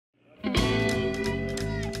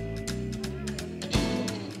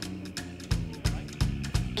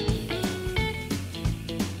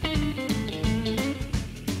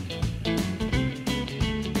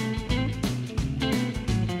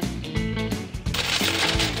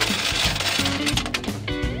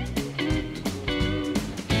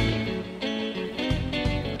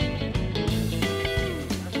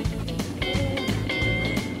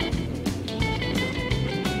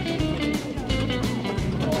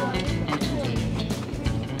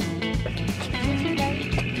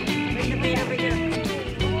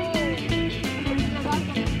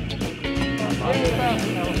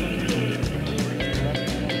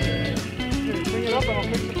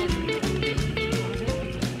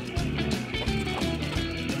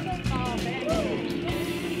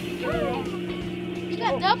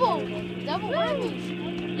double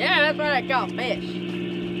wormies. Yeah, that's what I call fish.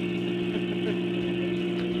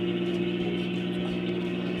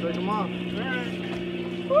 Take them off.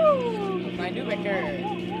 Woo! My new picture.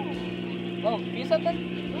 Oh, see something?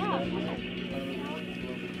 Yeah.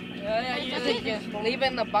 I usually just leave it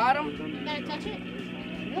in the bottom. Gotta touch it?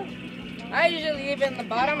 I usually leave it in the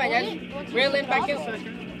bottom and just reel it back in.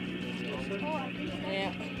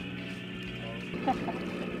 Yeah.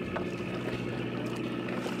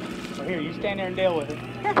 Well, here, you stand there and deal with it.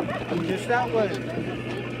 Just that way.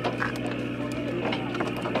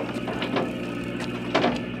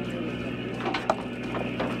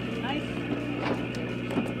 Nice.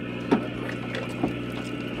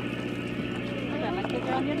 Okay, my kids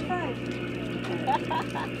are on the other side.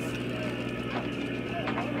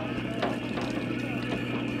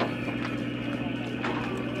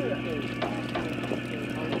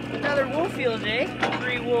 Another wolf eel day.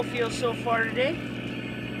 3 wolf eels so far today.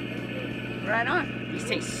 Right on. These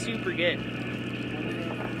taste super good.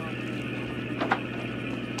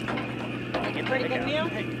 Pretty good meal?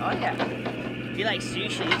 Oh yeah. If you like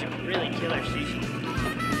sushi, these are really killer sushi.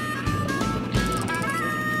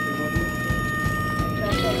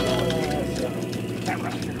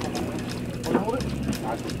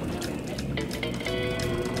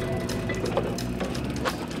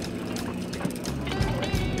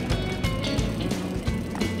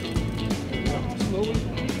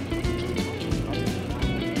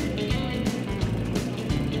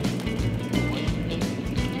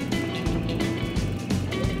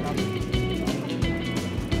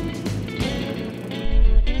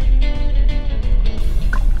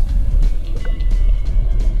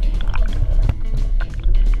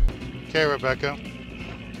 Okay, Rebecca.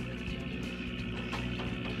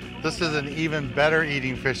 This is an even better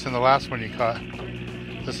eating fish than the last one you caught.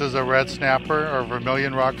 This is a red snapper or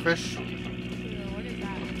vermilion rockfish.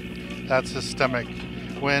 That's his stomach.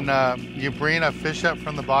 When you bring a fish up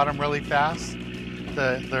from the bottom really fast,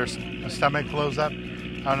 their stomach blows up. I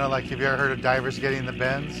don't know, like have you ever heard of divers getting the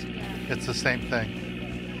bends? It's the same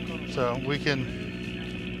thing. So we can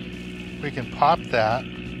pop that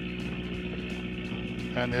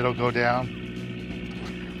and it'll go down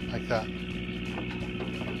like that.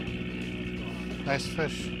 Nice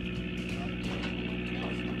fish.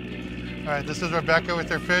 All right, this is Rebecca with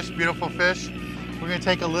her fish, beautiful fish. We're gonna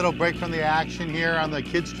take a little break from the action here on the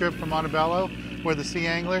kids trip from Montebello. We're the Sea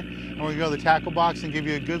Angler, and we're gonna go to the tackle box and give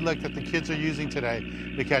you a good look that the kids are using today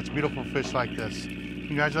to catch beautiful fish like this.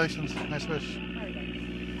 Congratulations, nice fish.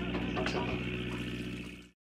 Okay.